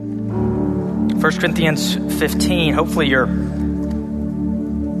1 Corinthians 15. Hopefully your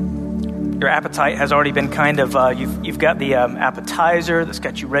appetite has already been kind of, you've got the appetizer that's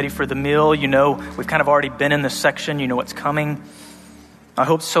got you ready for the meal. You know, we've kind of already been in this section. You know what's coming. I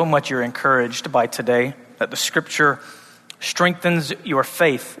hope so much you're encouraged by today, that the scripture strengthens your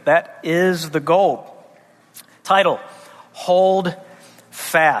faith. That is the goal. Title, Hold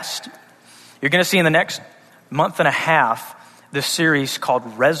Fast. You're going to see in the next month and a half this series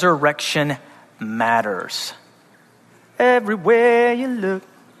called Resurrection Matters. Everywhere you look.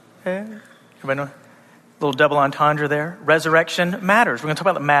 Everybody know? A little double entendre there. Resurrection matters. We're going to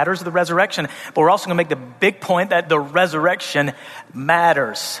talk about the matters of the resurrection, but we're also going to make the big point that the resurrection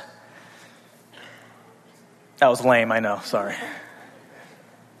matters. That was lame, I know. Sorry.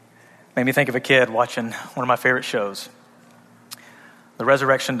 Made me think of a kid watching one of my favorite shows. The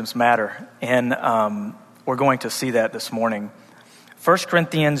resurrection does matter, and we're going to see that this morning. 1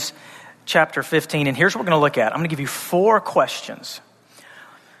 Corinthians chapter 15, and here's what we're going to look at. I'm going to give you four questions.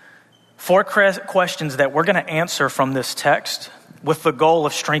 Four questions that we're going to answer from this text with the goal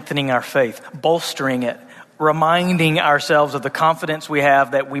of strengthening our faith, bolstering it, reminding ourselves of the confidence we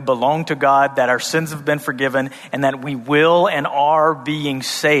have that we belong to God, that our sins have been forgiven, and that we will and are being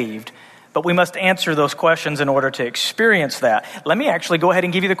saved. But we must answer those questions in order to experience that. Let me actually go ahead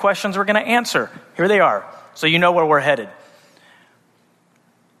and give you the questions we're going to answer. Here they are, so you know where we're headed.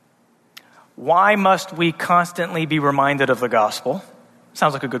 Why must we constantly be reminded of the gospel?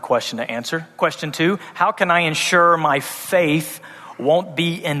 Sounds like a good question to answer. Question 2, how can I ensure my faith won't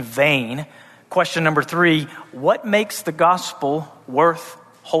be in vain? Question number 3, what makes the gospel worth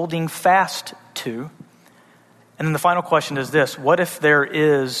holding fast to? And then the final question is this, what if there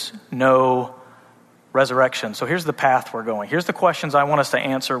is no resurrection? So here's the path we're going. Here's the questions I want us to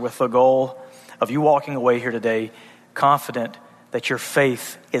answer with the goal of you walking away here today confident that your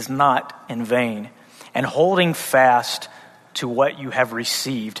faith is not in vain and holding fast to what you have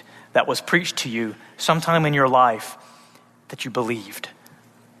received that was preached to you sometime in your life that you believed.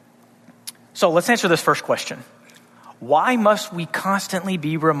 So let's answer this first question. Why must we constantly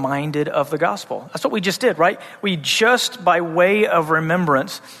be reminded of the gospel? That's what we just did, right? We just, by way of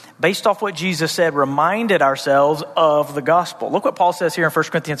remembrance, based off what Jesus said, reminded ourselves of the gospel. Look what Paul says here in 1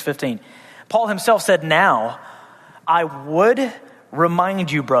 Corinthians 15. Paul himself said, now, I would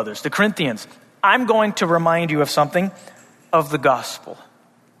remind you, brothers, the Corinthians, I'm going to remind you of something, of the gospel,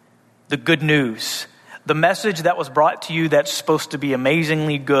 the good news, the message that was brought to you that's supposed to be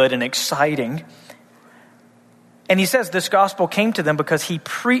amazingly good and exciting. And he says this gospel came to them because he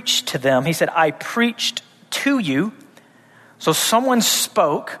preached to them. He said, I preached to you. So someone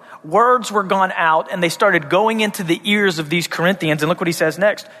spoke, words were gone out, and they started going into the ears of these Corinthians. And look what he says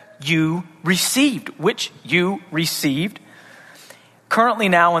next. You received, which you received. Currently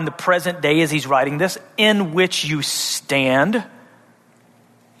now in the present day as he's writing this, in which you stand. And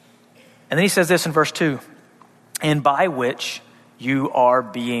then he says this in verse 2, and by which you are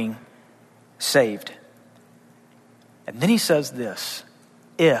being saved. And then he says this,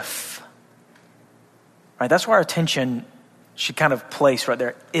 if, right, that's where our attention should kind of place right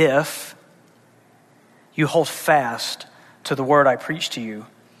there. If you hold fast to the word I preached to you,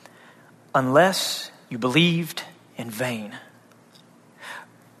 unless you believed in vain.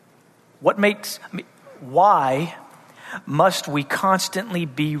 Why must we constantly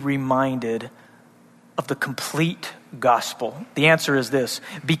be reminded of the complete gospel? The answer is this,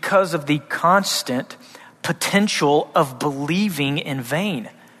 because of the constant potential of believing in vain.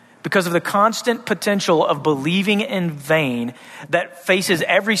 Because of the constant potential of believing in vain that faces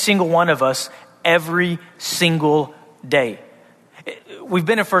every single one of us every single day. We've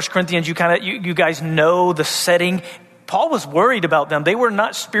been in 1 Corinthians, you guys know the setting. Paul was worried about them. They were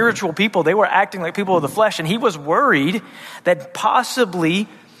not spiritual people. They were acting like people of the flesh. And he was worried that possibly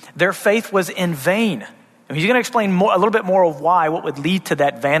their faith was in vain. And he's going to explain a little bit more of why, what would lead to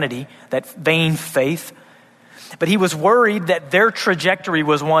that vanity, that vain faith. But he was worried that their trajectory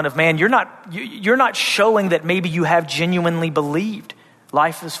was one of, man, you're not showing that maybe you have genuinely believed.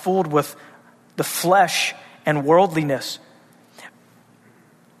 Life is filled with the flesh and worldliness.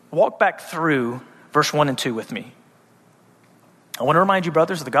 Walk back through verse 1 and 2 with me. I want to remind you,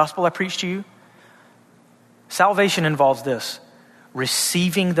 brothers, of the gospel I preached to you. Salvation involves this,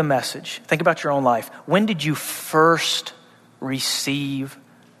 receiving the message. Think about your own life. When did you first receive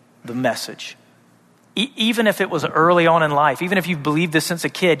the message? Even if it was early on in life, even if you've believed this since a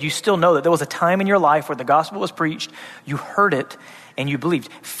kid, you still know that there was a time in your life where the gospel was preached, you heard it, and you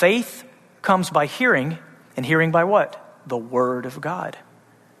believed. Faith comes by hearing, and hearing by what? The word of God.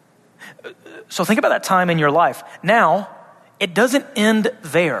 So think about that time in your life. Now, it doesn't end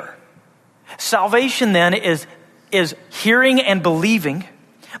there. Salvation then is hearing and believing.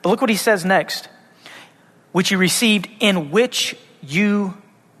 But look what he says next. Which you received, in which you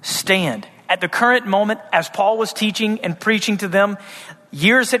stand. At the current moment, as Paul was teaching and preaching to them,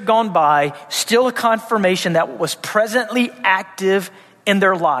 years had gone by, still a confirmation that what was presently active in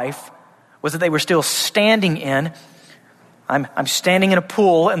their life was that they were still standing in. I'm standing in a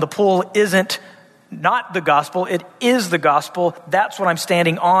pool, and the pool isn't not the gospel, it is the gospel. That's what I'm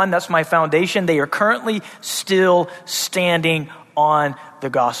standing on. That's my foundation. They are currently still standing on the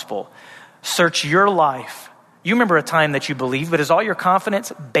gospel. Search your life. You remember a time that you believed, but is all your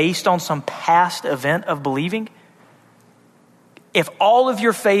confidence based on some past event of believing? If all of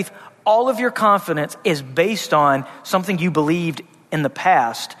your faith, all of your confidence is based on something you believed in the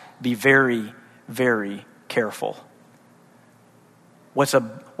past, be very, very careful. What's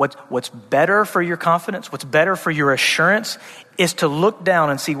better for your confidence, what's better for your assurance, is to look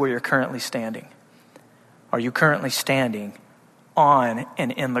down and see where you're currently standing. Are you currently standing on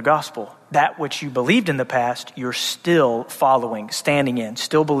and in the gospel? That which you believed in the past, you're still following, standing in,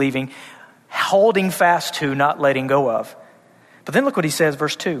 still believing, holding fast to, not letting go of. But then look what he says,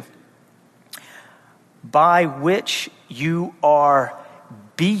 verse 2. By which you are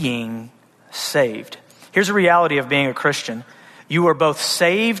being saved. Here's the reality of being a Christian. You are both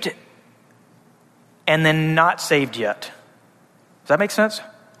saved and then not saved yet. Does that make sense?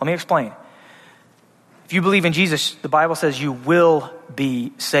 Let me explain. If you believe in Jesus, the Bible says you will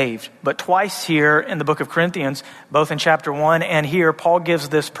be saved. But twice here in the book of Corinthians, both in chapter 1 and here, Paul gives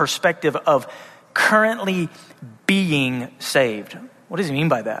this perspective of currently being saved. What does he mean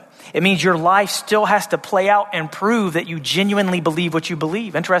by that? It means your life still has to play out and prove that you genuinely believe what you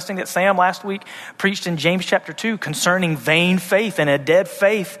believe. Interesting that Sam last week preached in James chapter 2 concerning vain faith and a dead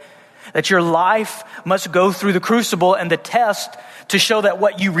faith. That your life must go through the crucible and the test to show that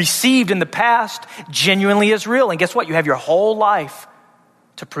what you received in the past genuinely is real. And guess what? You have your whole life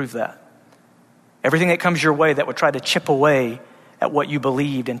to prove that. Everything that comes your way that would try to chip away at what you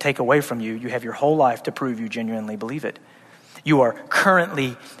believed and take away from you, you have your whole life to prove you genuinely believe it. You are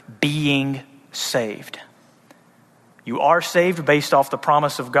currently being saved. You are saved based off the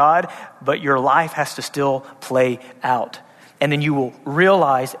promise of God, but your life has to still play out. And then you will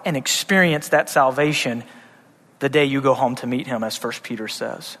realize and experience that salvation the day you go home to meet him, as 1 Peter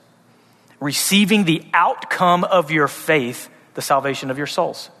says. Receiving the outcome of your faith, the salvation of your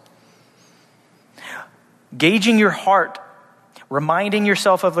souls. Gauging your heart, reminding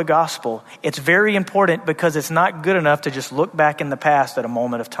yourself of the gospel. It's very important because it's not good enough to just look back in the past at a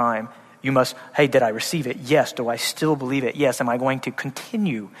moment of time. You must, hey, did I receive it? Yes. Do I still believe it? Yes. Am I going to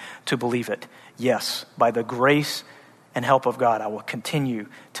continue to believe it? Yes. By the grace and help of God, I will continue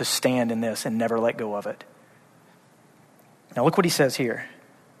to stand in this and never let go of it. Now look what he says here.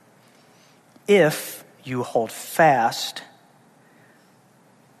 If you hold fast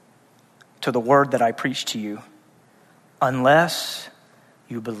to the word that I preached to you, unless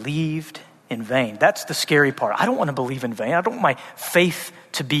you believed in vain. That's the scary part. I don't want to believe in vain. I don't want my faith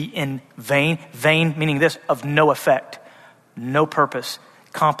to be in vain. Vain meaning this, of no effect, no purpose,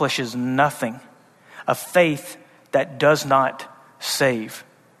 accomplishes nothing. A faith that does not save.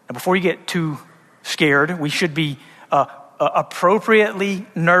 Now, before you get too scared, we should be appropriately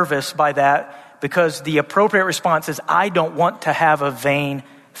nervous by that, because the appropriate response is, I don't want to have a vain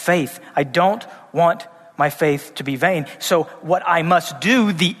faith. I don't want my faith to be vain. So what I must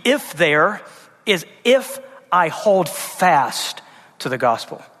do, the if there, is if I hold fast to the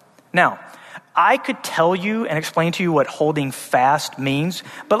gospel. Now, I could tell you and explain to you what holding fast means,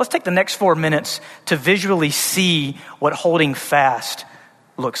 but let's take the next 4 minutes to visually see what holding fast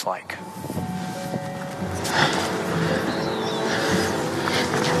looks like.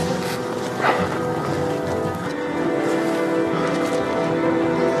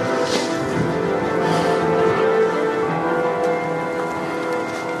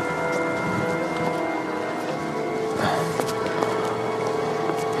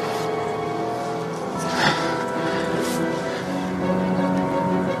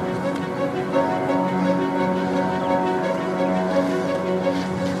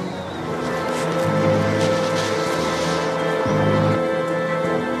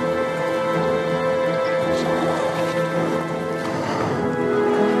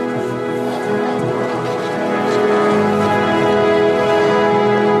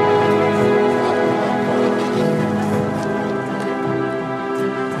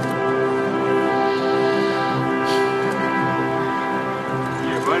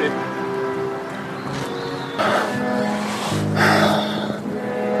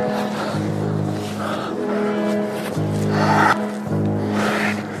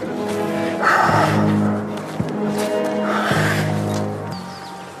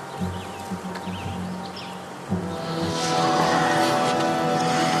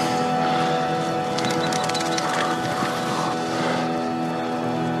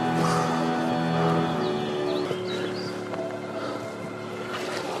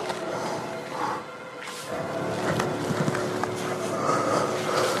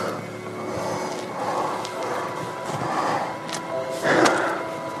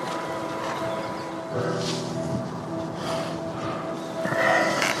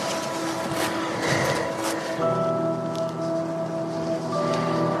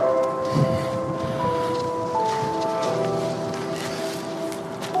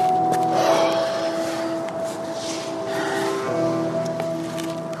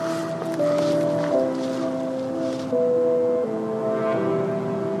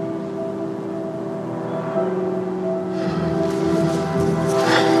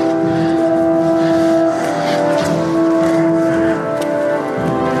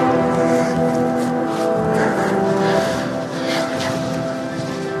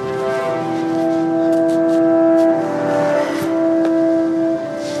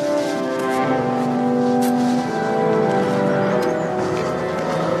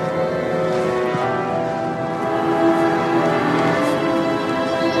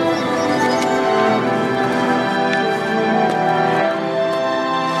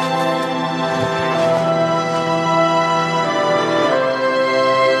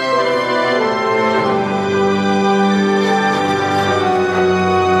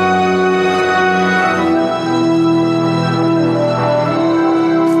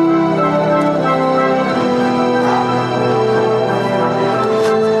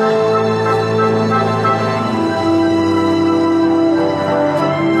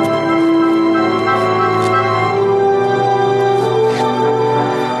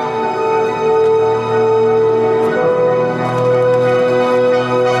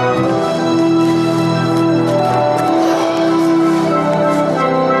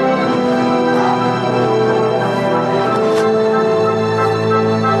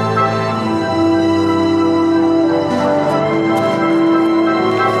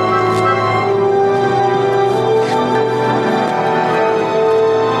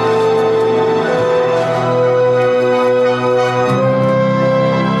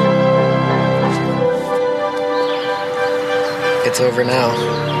 it's over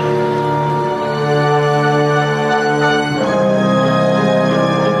now.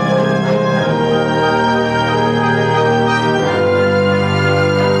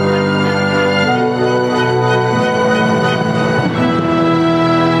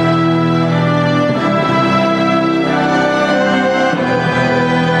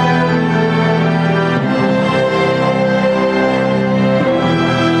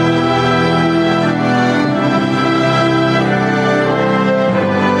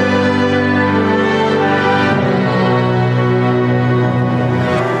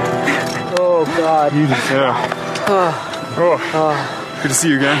 Good to see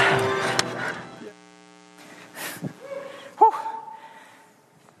you again.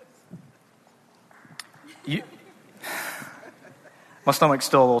 My stomach's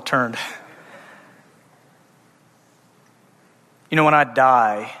still a little turned. You know, when I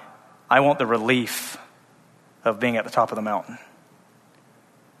die, I want the relief of being at the top of the mountain.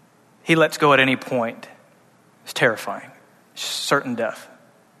 He lets go at any point. It's terrifying. It's certain death.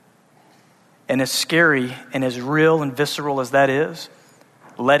 And as scary and as real and visceral as that is,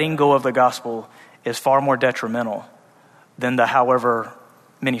 letting go of the gospel is far more detrimental than the however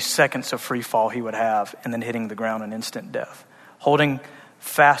many seconds of free fall he would have and then hitting the ground in instant death. Holding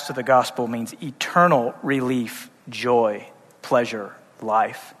fast to the gospel means eternal relief, joy, pleasure,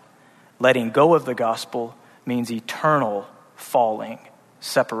 life. Letting go of the gospel means eternal falling,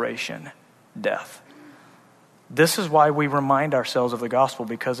 separation, death. This is why we remind ourselves of the gospel,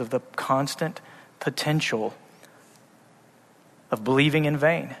 because of the constant potential of believing in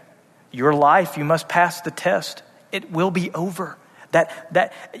vain. Your life, you must pass the test. It will be over.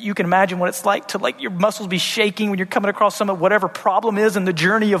 That you can imagine what it's like to your muscles be shaking when you're coming across some of whatever problem is in the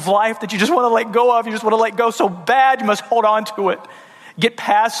journey of life that you just want to let go of. You just want to let go so bad, you must hold on to it. Get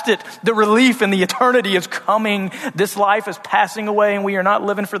past it. The relief in the eternity is coming. This life is passing away and we are not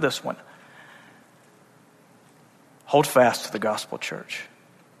living for this one. Hold fast to the gospel, church.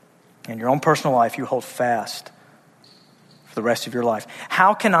 In your own personal life, you hold fast for the rest of your life.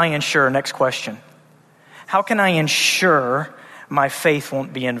 How can I ensure, next question, how can I ensure my faith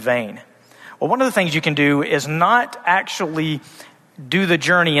won't be in vain? Well, one of the things you can do is not actually do the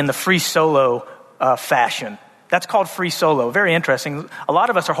journey in the free solo fashion. That's called free solo. Very interesting. A lot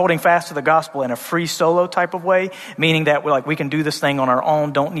of us are holding fast to the gospel in a free solo type of way, meaning that we can do this thing on our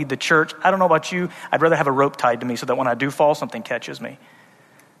own, don't need the church. I don't know about you. I'd rather have a rope tied to me so that when I do fall, something catches me.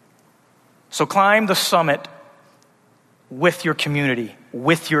 So climb the summit with your community,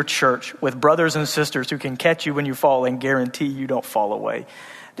 with your church, with brothers and sisters who can catch you when you fall and guarantee you don't fall away.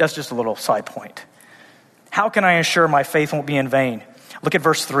 That's just a little side point. How can I ensure my faith won't be in vain? Look at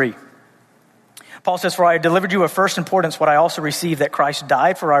verse 3. Paul says, "For I delivered you of first importance what I also received, that Christ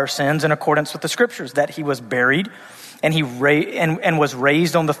died for our sins in accordance with the scriptures, that he was buried and and was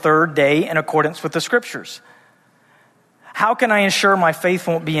raised on the third day in accordance with the scriptures." How can I ensure my faith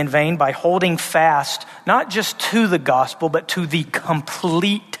won't be in vain? By holding fast, not just to the gospel, but to the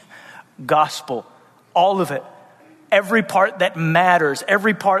complete gospel. All of it. Every part that matters,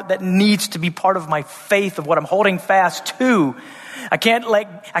 every part that needs to be part of my faith, of what I'm holding fast to. I can't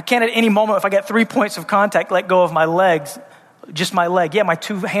at any moment, if I get 3 points of contact, let go of my legs, just my leg. Yeah, my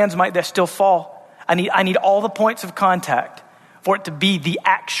two hands might still fall. I need all the points of contact for it to be the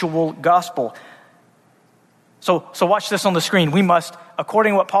actual gospel. So watch this on the screen. We must,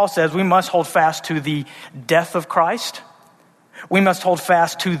 according to what Paul says, we must hold fast to the death of Christ. We must hold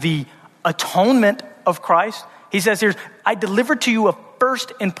fast to the atonement of Christ. He says here, I delivered to you of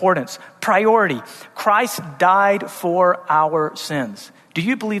first importance, priority. Christ died for our sins. Do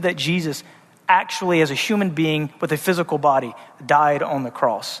you believe that Jesus actually, as a human being with a physical body, died on the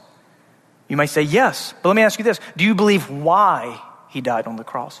cross? You might say yes, but let me ask you this. Do you believe why he died on the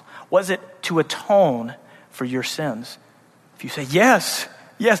cross? Was it to atone for your sins? If you say yes,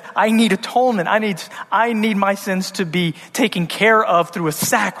 I need atonement. I need my sins to be taken care of through a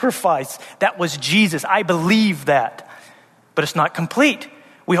sacrifice. That was Jesus. I believe that. But it's not complete.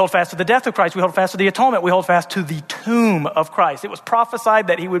 We hold fast to the death of Christ. We hold fast to the atonement. We hold fast to the tomb of Christ. It was prophesied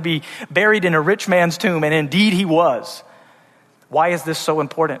that he would be buried in a rich man's tomb, and indeed he was. Why is this so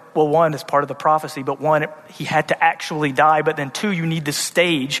important? Well, one, is part of the prophecy, but one, he had to actually die. But then two, you need the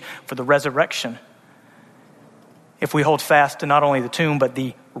stage for the resurrection. If we hold fast to not only the tomb, but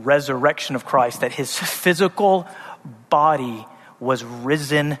the resurrection of Christ, that his physical body was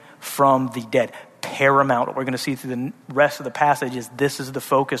risen from the dead. Paramount. What we're going to see through the rest of the passage is this is the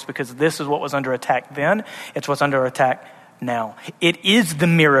focus, because this is what was under attack then. It's what's under attack now. It is the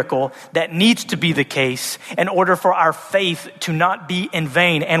miracle that needs to be the case in order for our faith to not be in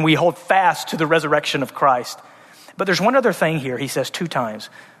vain, and we hold fast to the resurrection of Christ. But there's one other thing here he says 2 times.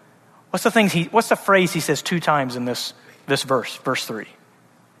 What's the phrase he says 2 times in this verse 3?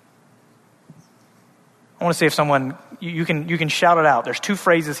 I want to see if someone, you can shout it out. There's 2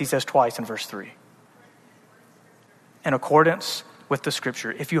 phrases he says twice in verse 3. In accordance with the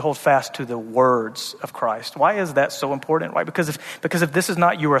scripture, if you hold fast to the words of Christ. Why is that so important? Why? Because if this is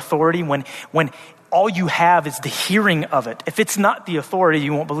not your authority, when all you have is the hearing of it, if it's not the authority,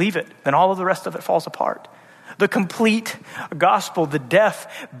 you won't believe it. Then all of the rest of it falls apart. The complete gospel, the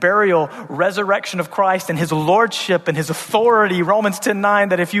death, burial, resurrection of Christ and his lordship and his authority, Romans 10:9,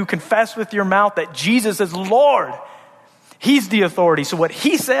 that if you confess with your mouth that Jesus is Lord, he's the authority. So what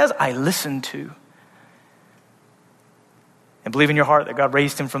he says, I listen to. And believe in your heart that God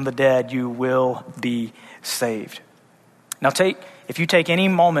raised him from the dead, you will be saved. Now if you take any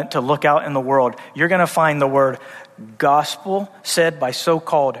moment to look out in the world, you're going to find the word gospel said by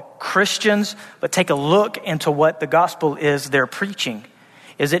so-called Christians, but take a look into what the gospel is they're preaching.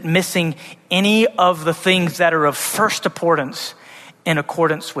 Is it missing any of the things that are of first importance in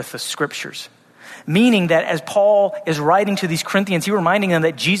accordance with the scriptures? Meaning that as Paul is writing to these Corinthians, he's reminding them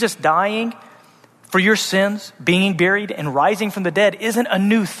that Jesus dying for your sins, being buried and rising from the dead isn't a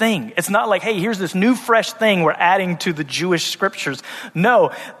new thing. It's not like, hey, here's this new fresh thing we're adding to the Jewish scriptures.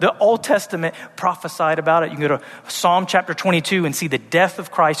 No, the Old Testament prophesied about it. You can go to Psalm chapter 22 and see the death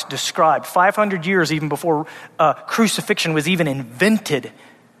of Christ described 500 years even before crucifixion was even invented.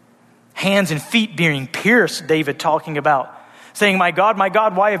 Hands and feet being pierced, David talking about, saying, my God,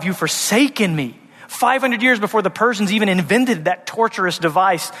 why have you forsaken me? 500 years before the Persians even invented that torturous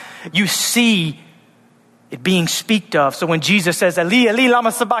device, you see it being speaked of. So when Jesus says, Eli, Eli,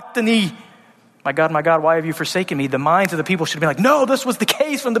 lama sabachthani, my God, why have you forsaken me? The minds of the people should be like, no, this was the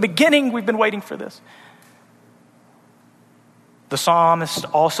case from the beginning. We've been waiting for this. The psalmist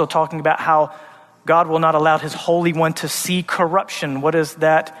also talking about how God will not allow his Holy One to see corruption. What is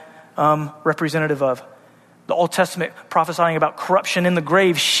that representative of? The Old Testament prophesying about corruption in the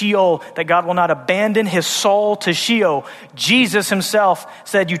grave, Sheol, that God will not abandon his soul to Sheol. Jesus himself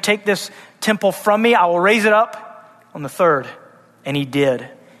said, you take this temple from me, I will raise it up on the 3rd. And he did.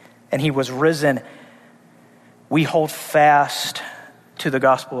 And he was risen. We hold fast to the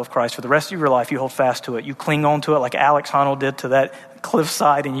gospel of Christ. For the rest of your life, you hold fast to it. You cling on to it like Alex Honnold did to that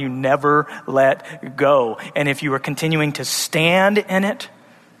cliffside, and you never let go. And if you are continuing to stand in it,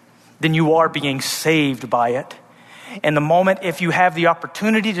 then you are being saved by it. And the moment, if you have the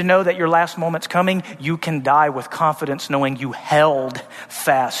opportunity to know that your last moment's coming, you can die with confidence knowing you held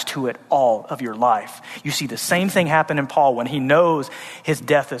fast to it all of your life. You see the same thing happen in Paul when he knows his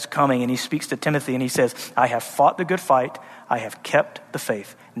death is coming, and he speaks to Timothy and he says, I have fought the good fight. I have kept the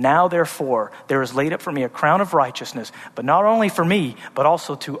faith. Now, therefore, there is laid up for me a crown of righteousness, but not only for me, but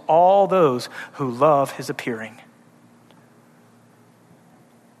also to all those who love his appearing.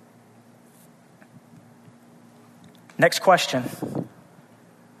 Next question.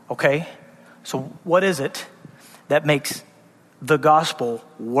 Okay, so what is it that makes the gospel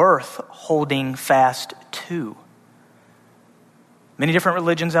worth holding fast to? Many different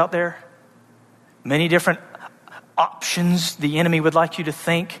religions out there, many different options the enemy would like you to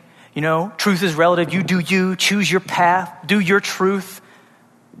think. You know, truth is relative. You do you, choose your path, do your truth.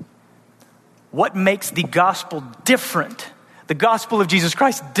 What makes the gospel different? The gospel of Jesus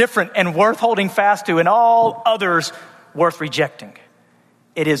Christ different and worth holding fast to, and all others worth rejecting.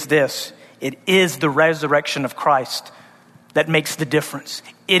 It is this. It is the resurrection of Christ that makes the difference.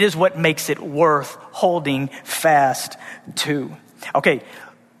 It is what makes it worth holding fast to. Okay,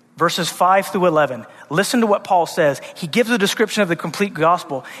 verses 5 through 11. Listen to what Paul says. He gives a description of the complete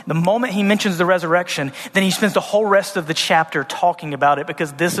gospel. The moment he mentions the resurrection, then he spends the whole rest of the chapter talking about it,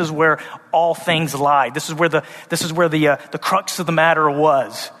 because this is where all things lie. This is where the crux of the matter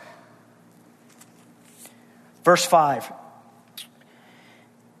was. Verse 5. It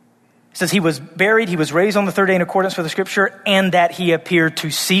says he was buried, he was raised on the 3rd day in accordance with the scripture, and that he appeared to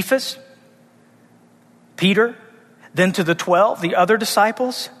Cephas, Peter, then to the 12, the other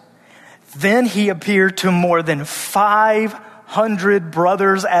disciples. Then he appeared to more than 500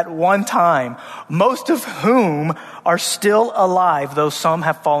 brothers at one time, most of whom are still alive, though some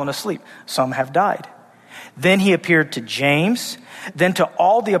have fallen asleep, some have died. Then he appeared to James, then to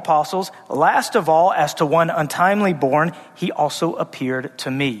all the apostles. Last of all, as to one untimely born, he also appeared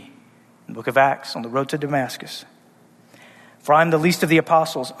to me. In the book of Acts, on the road to Damascus. For I am the least of the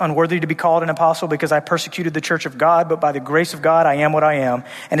apostles, unworthy to be called an apostle, because I persecuted the church of God, but by the grace of God I am what I am,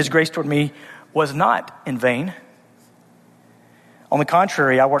 and his grace toward me was not in vain. On the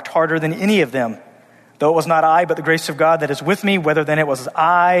contrary, I worked harder than any of them, Though it was not I, but the grace of God that is with me, whether then it was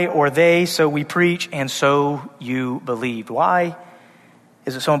I or they, so we preach, and so you believed. Why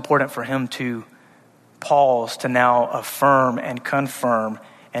is it so important for him to pause to now affirm and confirm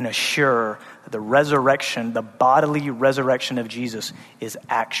and assure that the resurrection, the bodily resurrection of Jesus is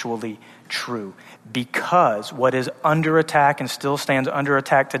actually true? Because what is under attack and still stands under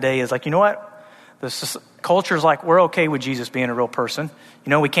attack today is like, you know what? This culture is like, we're okay with Jesus being a real person.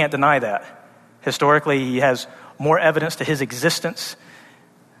 You know, we can't deny that. Historically, he has more evidence to his existence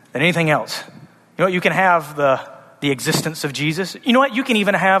than anything else. You know what? You can have the existence of Jesus. You know what? You can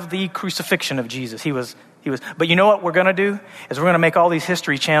even have the crucifixion of Jesus. He was. But you know what we're going to do? Is we're going to make all these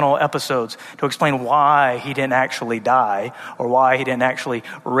History Channel episodes to explain why he didn't actually die or why he didn't actually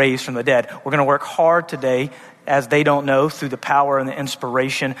raise from the dead. We're going to work hard today, as they don't know, through the power and the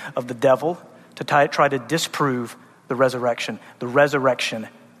inspiration of the devil to try to disprove the resurrection. The resurrection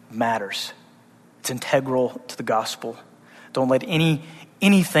matters. It's integral to the gospel. Don't let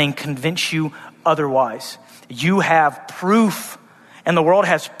anything convince you otherwise. You have proof, and the world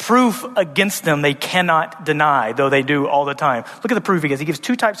has proof against them they cannot deny, though they do all the time. Look at the proof he gives. He gives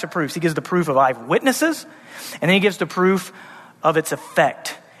two types of proofs. He gives the proof of eyewitnesses, and then he gives the proof of its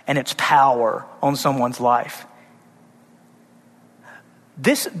effect and its power on someone's life.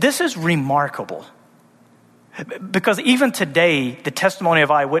 This is remarkable, because even today, the testimony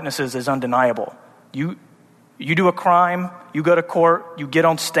of eyewitnesses is undeniable. You do a crime, you go to court, you get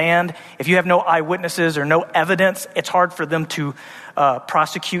on stand. If you have no eyewitnesses or no evidence, it's hard for them to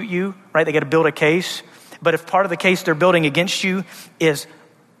prosecute you, right? They got to build a case. But if part of the case they're building against you is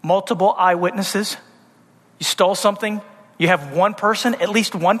multiple eyewitnesses, you stole something, you have one person, at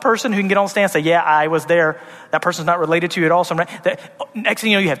least one person who can get on stand and say, yeah, I was there. That person's not related to you at all. Next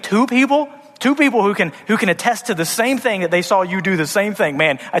thing you know, you have two people who can attest to the same thing, that they saw you do the same thing.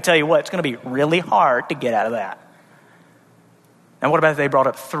 Man, I tell you what, it's going to be really hard to get out of that. And what about if they brought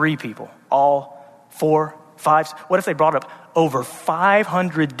up three people, all 4, 5? What if they brought up over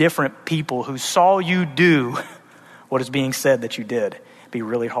 500 different people who saw you do what is being said that you did? It'd be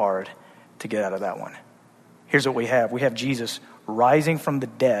really hard to get out of that one. Here's what we have. We have Jesus rising from the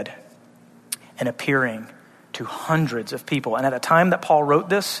dead and appearing to hundreds of people. And at the time that Paul wrote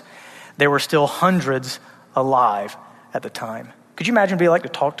this, there were still hundreds alive at the time. Could you imagine what it'd be like to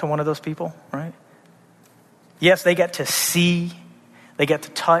talk to one of those people, right? Yes, they get to see, they get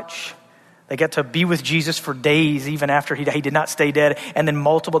to touch, they get to be with Jesus for days, even after he did not stay dead. And then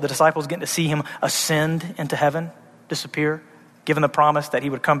the disciples getting to see him ascend into heaven, disappear, given the promise that he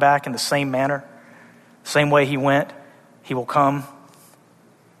would come back in the same manner, same way he went, he will come.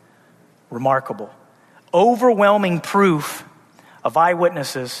 Remarkable. Overwhelming proof of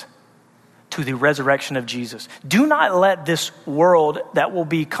eyewitnesses to the resurrection of Jesus. Do not let this world that will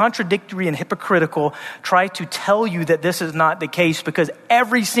be contradictory and hypocritical try to tell you that this is not the case, because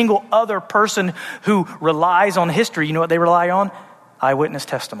every single other person who relies on history, you know what they rely on? Eyewitness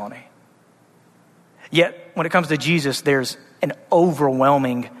testimony. Yet, when it comes to Jesus, there's an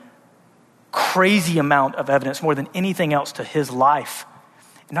overwhelming, crazy amount of evidence, more than anything else, to his life.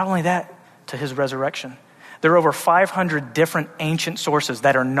 And not only that, to his resurrection. There are over 500 different ancient sources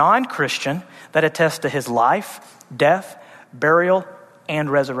that are non-Christian that attest to his life, death, burial, and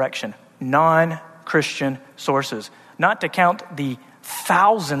resurrection. Non-Christian sources. Not to count the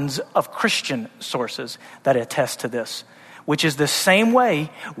thousands of Christian sources that attest to this, which is the same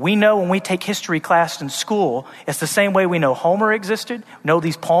way we know when we take history class in school. It's the same way we know Homer existed, know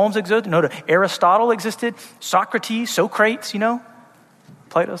these poems existed, know that Aristotle existed, Socrates,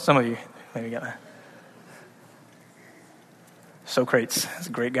 Plato, some of you maybe got that. Socrates is a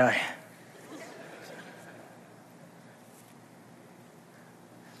great guy.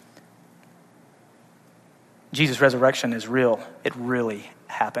 Jesus' resurrection is real. It really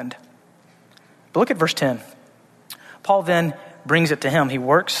happened. But look at verse 10. Paul then brings it to him. He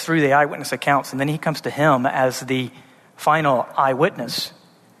works through the eyewitness accounts, and then he comes to him as the final eyewitness.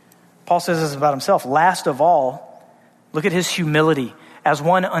 Paul says this about himself. Last of all, look at his humility. As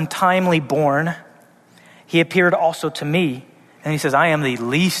one untimely born, he appeared also to me. And he says, I am the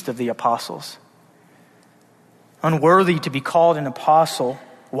least of the apostles, unworthy to be called an apostle.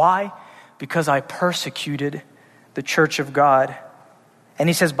 Why? Because I persecuted the church of God. And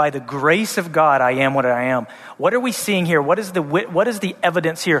he says, by the grace of God, I am what I am. What are we seeing here? What is the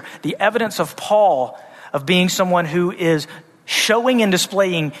evidence here? The evidence of Paul of being someone who is showing and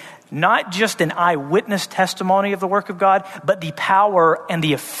displaying not just an eyewitness testimony of the work of God, but the power and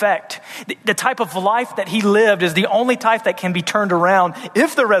the effect. The type of life that he lived is the only type that can be turned around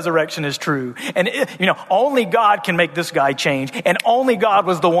if the resurrection is true. And only God can make this guy change, and only God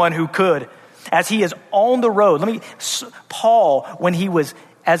was the one who could. As he is on the road, Paul, when he was,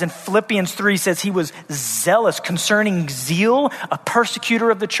 as in Philippians 3 says, he was zealous concerning zeal, a persecutor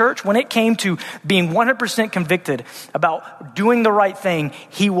of the church. When it came to being 100% convicted about doing the right thing,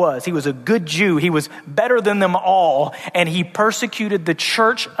 he was a good Jew. He was better than them all. And he persecuted the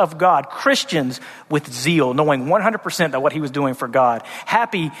church of God, Christians, with zeal, knowing 100% that what he was doing for God.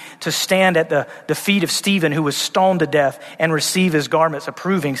 Happy to stand at the feet of Stephen, who was stoned to death, and receive his garments,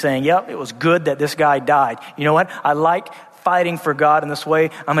 approving, saying, yep, it was good that this guy died. You know what? I like fighting for God in this way.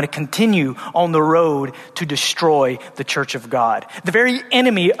 I'm going to continue on the road to destroy the church of God. The very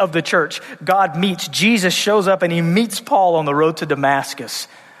enemy of the church, God meets. Jesus shows up and he meets Paul on the road to Damascus,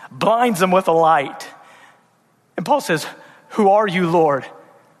 blinds him with a light. And Paul says, who are you, Lord?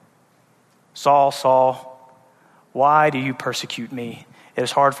 Saul, Saul, why do you persecute me? It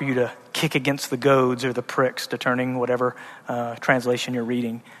is hard for you to kick against the goads or the pricks, determining whatever translation you're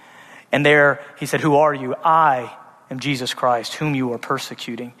reading. And there he said, who are you? I am Jesus Christ, whom you are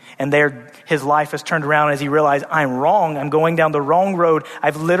persecuting. And there his life has turned around as he realized, I'm wrong. I'm going down the wrong road.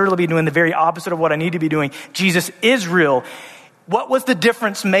 I've literally been doing the very opposite of what I need to be doing. Jesus is real. What was the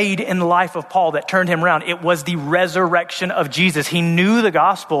difference made in the life of Paul that turned him around? It was the resurrection of Jesus. He knew the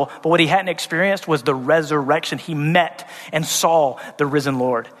gospel, but what he hadn't experienced was the resurrection. He met and saw the risen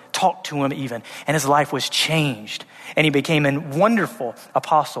Lord, talked to him even, and his life was changed. And he became a wonderful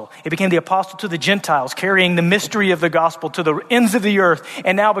apostle. He became the apostle to the Gentiles, carrying the mystery of the gospel to the ends of the earth.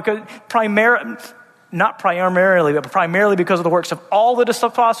 And now, because not primarily, but primarily because of the works of all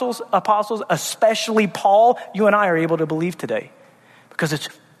the apostles, especially Paul, you and I are able to believe today because it's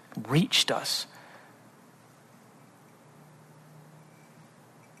reached us.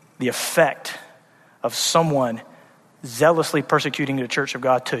 The effect of someone zealously persecuting the church of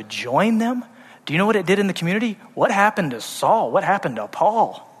God to join them. Do you know what it did in the community? What happened to Saul? What happened to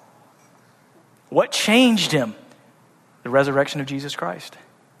Paul? What changed him? The resurrection of Jesus Christ.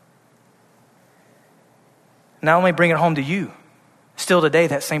 Now let me bring it home to you. Still today,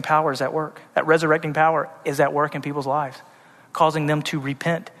 that same power is at work. That resurrecting power is at work in people's lives, causing them to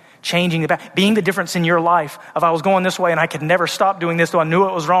repent, changing being the difference in your life. If I was going this way and I could never stop doing this, so I knew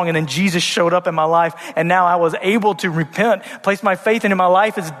it was wrong, and then Jesus showed up in my life, and now I was able to repent, place my faith in my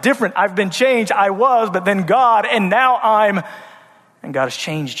life is different. I've been changed. I was, but then God, and now and God has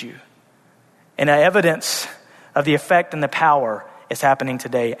changed you. And the evidence of the effect and the power is happening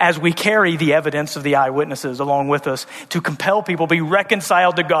today as we carry the evidence of the eyewitnesses along with us to compel people to be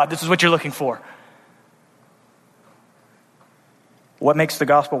reconciled to God. This is what you're looking for. What makes the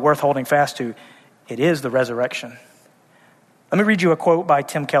gospel worth holding fast to? It is the resurrection. Let me read you a quote by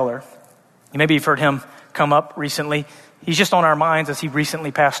Tim Keller. Maybe you've heard him come up recently. He's just on our minds as he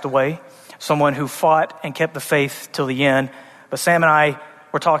recently passed away. Someone who fought and kept the faith till the end. But Sam and I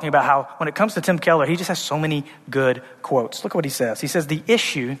were talking about how when it comes to Tim Keller, he just has so many good quotes. Look what he says. He says, the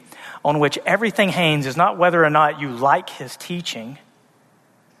issue on which everything hangs is not whether or not you like his teaching,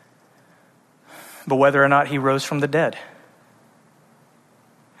 but whether or not he rose from the dead.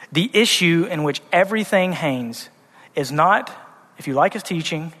 The issue in which everything hangs is not if you like his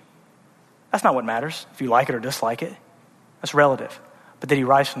teaching. That's not what matters, if you like it or dislike it. That's relative. But did he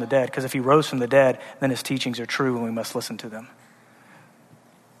rise from the dead? Because if he rose from the dead, then his teachings are true and we must listen to them.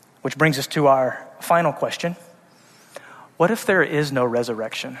 Which brings us to our final question. What if there is no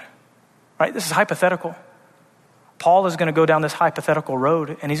resurrection? Right? This is hypothetical. Paul is going to go down this hypothetical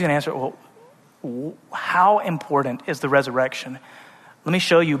road and he's going to answer, well, how important is the resurrection? Let me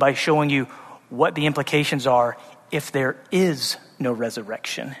show you by showing you what the implications are if there is no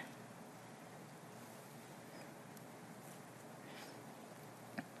resurrection.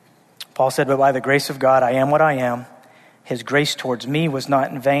 Paul said, but by the grace of God, I am what I am. His grace towards me was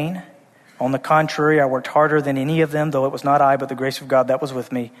not in vain. On the contrary, I worked harder than any of them, though it was not I, but the grace of God that was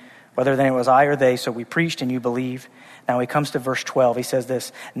with me. Whether then it was I or they, so we preached and you believed. Now he comes to verse 12. He says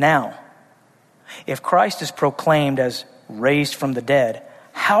this, now, if Christ is proclaimed as raised from the dead,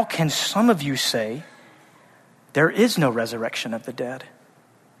 how can some of you say there is no resurrection of the dead?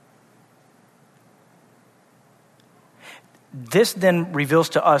 This then reveals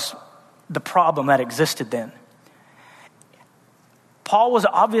to us the problem that existed then. Paul was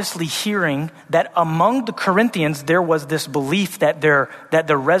obviously hearing that among the Corinthians, there was this belief that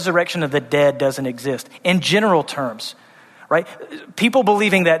the resurrection of the dead doesn't exist. In general terms, right? People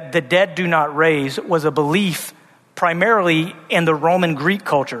believing that the dead do not raise was a belief primarily in the Roman Greek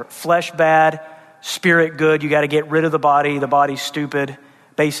culture. Flesh bad, spirit good. You got to get rid of the body's stupid.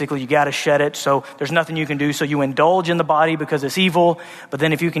 Basically, you got to shed it. So there's nothing you can do. So you indulge in the body because it's evil. But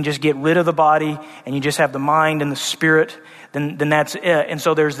then if you can just get rid of the body and you just have the mind and the spirit, then that's it. And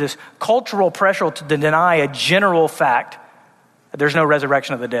so there's this cultural pressure to deny a general fact that there's no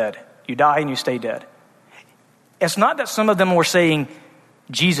resurrection of the dead. You die and you stay dead. It's not that some of them were saying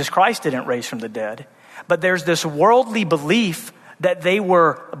Jesus Christ didn't raise from the dead, but there's this worldly belief that they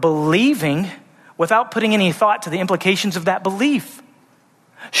were believing without putting any thought to the implications of that belief,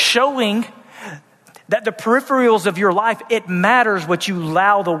 showing that the peripherals of your life, it matters what you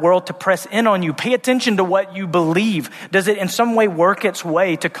allow the world to press in on you. Pay attention to what you believe. Does it in some way work its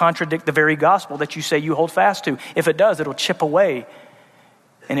way to contradict the very gospel that you say you hold fast to? If it does, it'll chip away.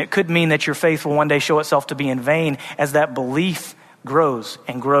 And it could mean that your faith will one day show itself to be in vain as that belief grows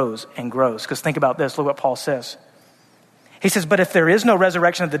and grows and grows. Because think about this. Look what Paul says. He says, but if there is no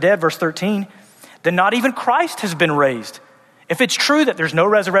resurrection of the dead, verse 13, then not even Christ has been raised. If it's true that there's no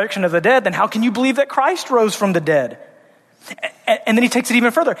resurrection of the dead, then how can you believe that Christ rose from the dead? And then he takes it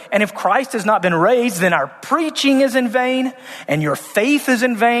even further. And if Christ has not been raised, then our preaching is in vain and your faith is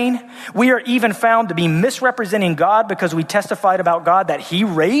in vain. We are even found to be misrepresenting God because we testified about God that he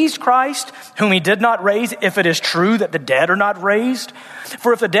raised Christ, whom he did not raise, if it is true that the dead are not raised.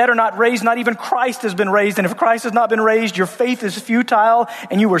 For if the dead are not raised, not even Christ has been raised. And if Christ has not been raised, your faith is futile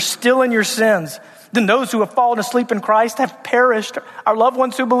and you are still in your sins. Then those who have fallen asleep in Christ have perished. Our loved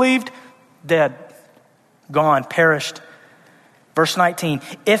ones who believed, dead, gone, perished. Verse 19,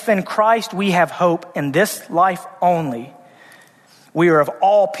 if in Christ we have hope in this life only, we are of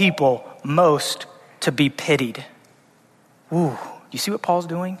all people most to be pitied. Ooh, you see what Paul's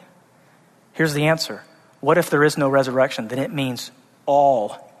doing? Here's the answer. What if there is no resurrection? Then it means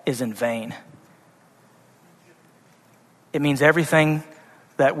all is in vain. It means everything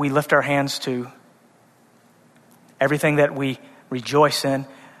that we lift our hands to, everything that we rejoice in,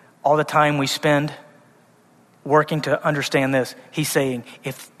 all the time we spend working to understand this. He's saying,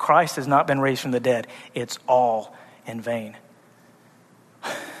 if Christ has not been raised from the dead, it's all in vain.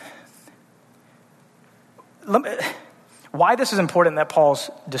 Why this is important that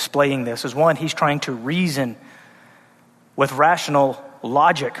Paul's displaying this is, one, he's trying to reason with rationale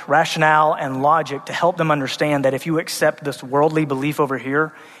and logic to help them understand that if you accept this worldly belief over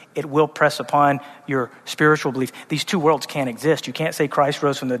here, it will press upon your spiritual belief. These two worlds can't exist. You can't say Christ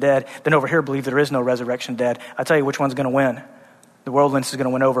rose from the dead, then over here believe there is no resurrection dead. I'll tell you which one's going to win. The worldliness is going to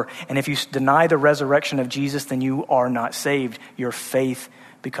win over. And if you deny the resurrection of Jesus, then you are not saved. Your faith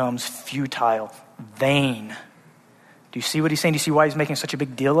becomes futile, vain. Do you see what he's saying? Do you see why he's making such a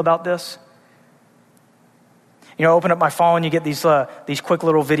big deal about this? You know, open up my phone, you get these quick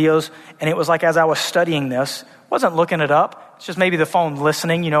little videos, and it was like as I was studying this, wasn't looking it up. It's just maybe the phone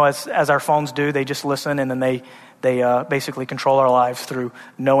listening, you know, as our phones do. They just listen, and then they basically control our lives through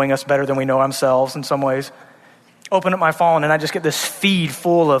knowing us better than we know ourselves in some ways. Open up my phone, and I just get this feed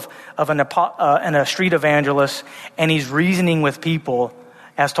full of a street evangelist, and he's reasoning with people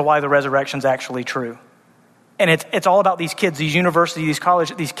as to why the resurrection's actually true. And it's all about these kids, these universities, these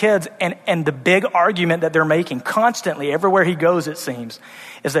colleges, these kids, and the big argument that they're making constantly, everywhere he goes, it seems,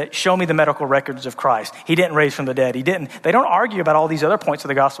 is that show me the medical records of Christ. He didn't raise from the dead. They don't argue about all these other points of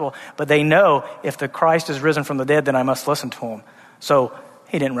the gospel, but they know if the Christ is risen from the dead, then I must listen to him. So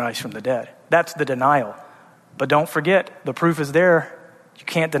he didn't rise from the dead. That's the denial. But don't forget, the proof is there. You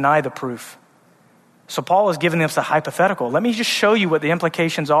can't deny the proof. So Paul is giving us a hypothetical. Let me just show you what the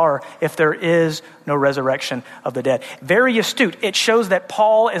implications are if there is no resurrection of the dead. Very astute. It shows that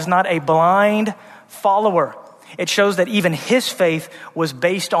Paul is not a blind follower. It shows that even his faith was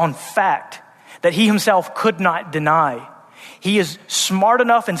based on fact that he himself could not deny. He is smart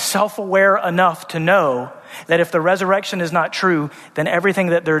enough and self-aware enough to know that if the resurrection is not true, then everything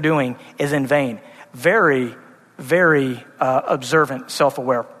that they're doing is in vain. Very, very observant,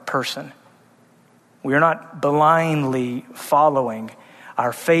 self-aware person. We are not blindly following.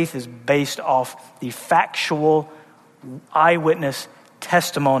 Our faith is based off the factual eyewitness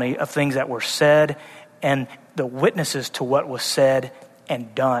testimony of things that were said and the witnesses to what was said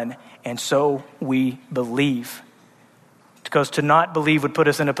and done. And so we believe. Because to not believe would put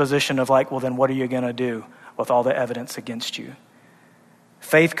us in a position of like, well, then what are you going to do with all the evidence against you?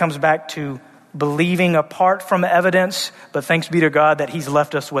 Faith comes back to believing apart from evidence, but thanks be to God that he's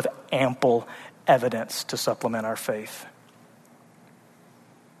left us with ample evidence to supplement our faith.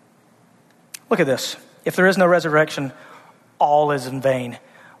 Look at this. If there is no resurrection, all is in vain.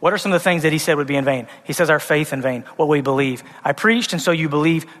 What are some of the things that he said would be in vain? He says our faith in vain, what we believe. I preached, and so you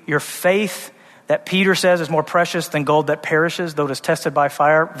believe. Your faith that Peter says is more precious than gold that perishes, though it is tested by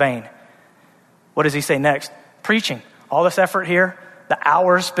fire, vain. What does he say next? Preaching. All this effort here, the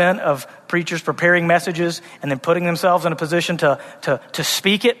hours spent of preachers preparing messages and then putting themselves in a position to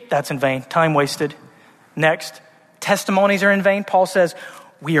speak it, that's in vain. Time wasted. Next, testimonies are in vain. Paul says,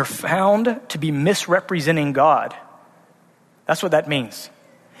 we are found to be misrepresenting God. That's what that means.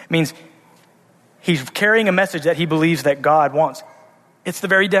 It means he's carrying a message that he believes that God wants. It's the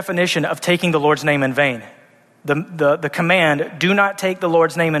very definition of taking the Lord's name in vain. The command, do not take the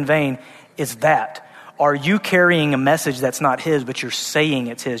Lord's name in vain, is that. Are you carrying a message that's not his, but you're saying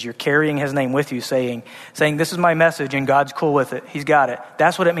it's his? You're carrying his name with you, saying, this is my message and God's cool with it. He's got it.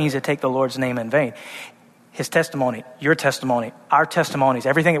 That's what it means to take the Lord's name in vain. His testimony, your testimony, our testimonies,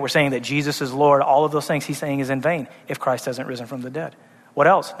 everything that we're saying that Jesus is Lord, all of those things he's saying is in vain if Christ hasn't risen from the dead. What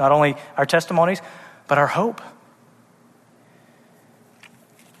else? Not only our testimonies, but our hope.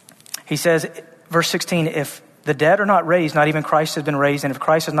 He says, verse 16, if the dead are not raised, not even Christ has been raised, and if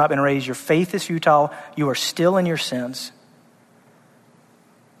Christ has not been raised, your faith is futile, you are still in your sins.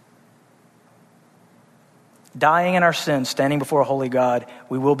 Dying in our sins, standing before a holy God,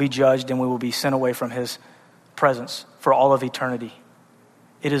 we will be judged and we will be sent away from his presence for all of eternity.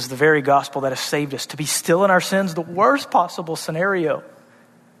 It is the very gospel that has saved us. To be still in our sins, the worst possible scenario.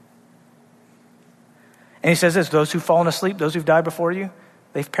 And he says this, those who've fallen asleep, those who've died before you,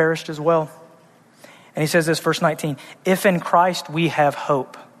 they've perished as well. And he says this, verse 19, if in Christ we have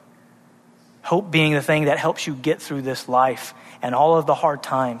hope, hope being the thing that helps you get through this life and all of the hard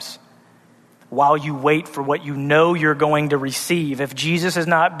times while you wait for what you know you're going to receive. If Jesus has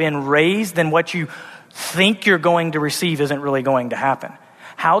not been raised, then what you think you're going to receive isn't really going to happen.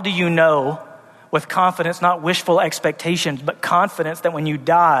 How do you know with confidence, not wishful expectations, but confidence that when you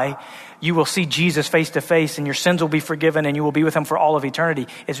die, you will see Jesus face to face and your sins will be forgiven and you will be with him for all of eternity?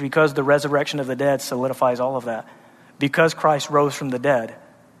 It's because the resurrection of the dead solidifies all of that. Because Christ rose from the dead,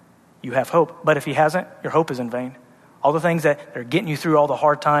 you have hope. But if he hasn't, your hope is in vain. All the things that are getting you through all the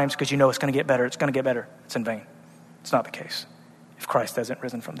hard times because you know it's going to get better, it's in vain. It's not the case if Christ hasn't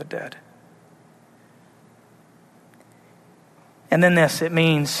risen from the dead. And then this, it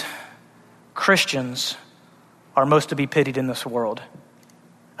means Christians are most to be pitied in this world.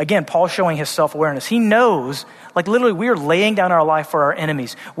 Again, Paul's showing his self-awareness. He knows, like literally, we are laying down our life for our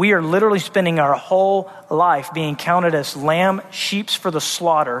enemies. We are literally spending our whole life being counted as lamb, sheep for the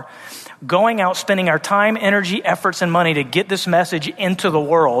slaughter, going out, spending our time, energy, efforts, and money to get this message into the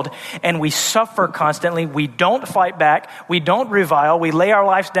world. And we suffer constantly. We don't fight back. We don't revile. We lay our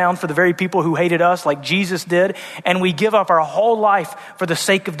lives down for the very people who hated us like Jesus did. And we give up our whole life for the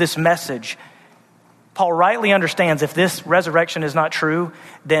sake of this message. Paul rightly understands if this resurrection is not true,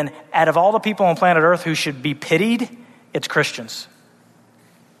 then out of all the people on planet Earth who should be pitied, it's Christians.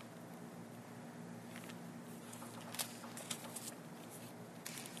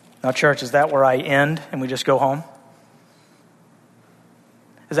 Now, church, is that where I end and we just go home?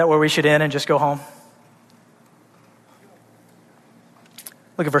 Is that where we should end and just go home?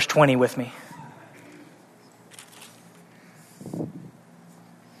 Look at verse 20 with me.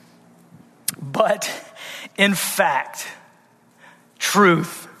 But in fact,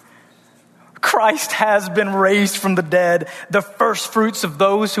 truth, Christ has been raised from the dead, the first fruits of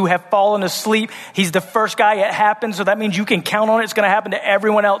those who have fallen asleep. He's the first guy it happened, so that means you can count on it. It's going to happen to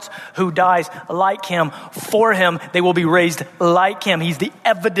everyone else who dies like him. For him, they will be raised like him. He's the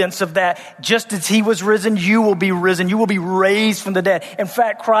evidence of that. Just as he was risen, you will be risen. You will be raised from the dead. In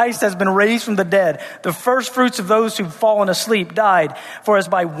fact, Christ has been raised from the dead. The first fruits of those who've fallen asleep died. For as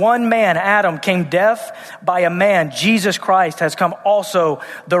by one man, Adam, came death, by a man, Jesus Christ, has come also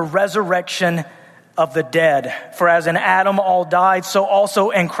the resurrection of the dead. For as in Adam all died, so also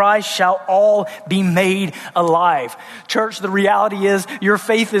in Christ shall all be made alive. Church, the reality is your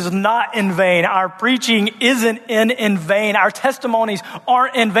faith is not in vain. Our preaching isn't in vain. Our testimonies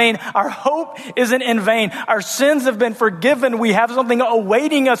aren't in vain. Our hope isn't in vain. Our sins have been forgiven. We have something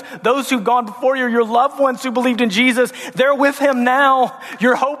awaiting us. Those who've gone before you, your loved ones who believed in Jesus, they're with him now.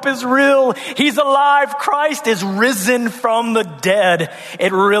 Your hope is real. He's alive. Christ is risen from the dead.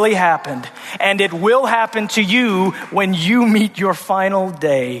 It really happened. And it will happen to you when you meet your final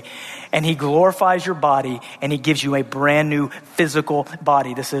day and he glorifies your body and he gives you a brand new physical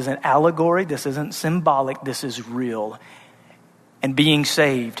body. This isn't allegory. This isn't symbolic. This is real. And being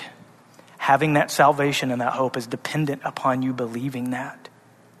saved, having that salvation and that hope is dependent upon you believing that.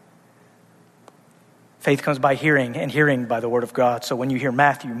 Faith comes by hearing and hearing by the word of God. So when you hear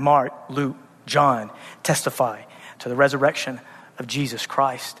Matthew, Mark, Luke, John testify to the resurrection of Jesus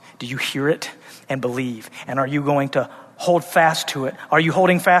Christ, do you hear it and believe? And are you going to hold fast to it? Are you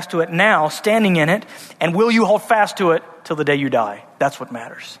holding fast to it now, standing in it? And will you hold fast to it till the day you die? That's what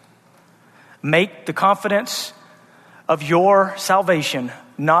matters. Make the confidence of your salvation,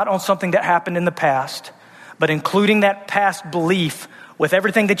 not on something that happened in the past, but including that past belief with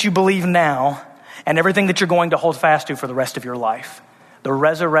everything that you believe now and everything that you're going to hold fast to for the rest of your life. The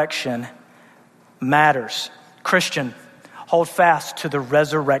resurrection matters. Christian, hold fast to the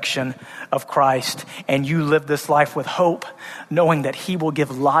resurrection of Christ, and you live this life with hope, knowing that he will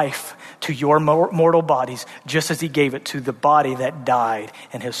give life to your mortal bodies, just as he gave it to the body that died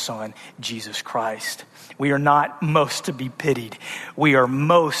in his son, Jesus Christ. We are not most to be pitied. We are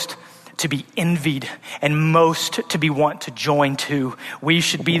most to be envied and most to be want to join to. We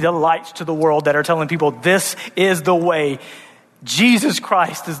should be the lights to the world that are telling people this is the way. Jesus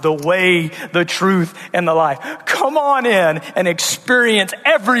Christ is the way, the truth, and the life. Come on in and experience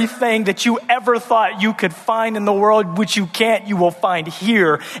everything that you ever thought you could find in the world, which you can't, you will find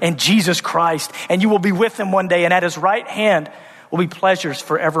here in Jesus Christ. And you will be with him one day, and at his right hand will be pleasures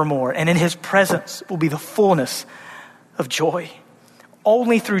forevermore. And in his presence will be the fullness of joy.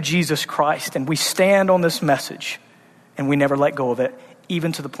 Only through Jesus Christ. And we stand on this message, and we never let go of it,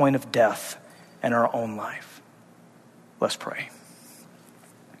 even to the point of death in our own life. Let's pray.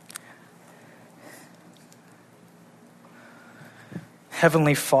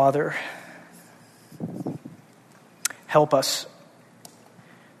 Heavenly Father, help us.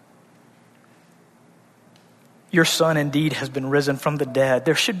 Your Son indeed has been risen from the dead.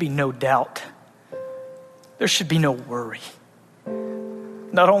 There should be no doubt. There should be no worry.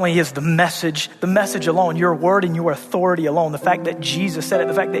 Not only is the message alone, your word and your authority alone, the fact that Jesus said it,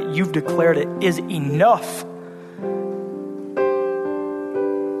 the fact that you've declared it is enough.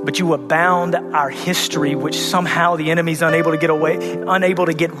 But you abound our history, which somehow the enemy's unable to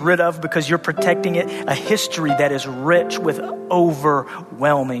get rid of because you're protecting it. A history that is rich with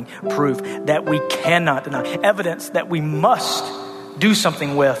overwhelming proof that we cannot deny. Evidence that we must do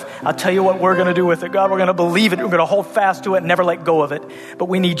something with. I'll tell you what we're going to do with it. God, we're going to believe it. We're going to hold fast to it and never let go of it. But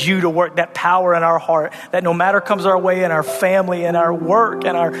we need you to work that power in our heart, that no matter comes our way in our family, in our work,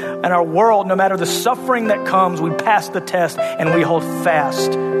 in our world, no matter the suffering that comes, we pass the test and we hold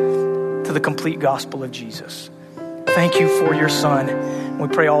fast to the complete gospel of Jesus. Thank you for your Son. We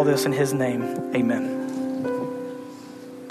pray all this in his name. Amen.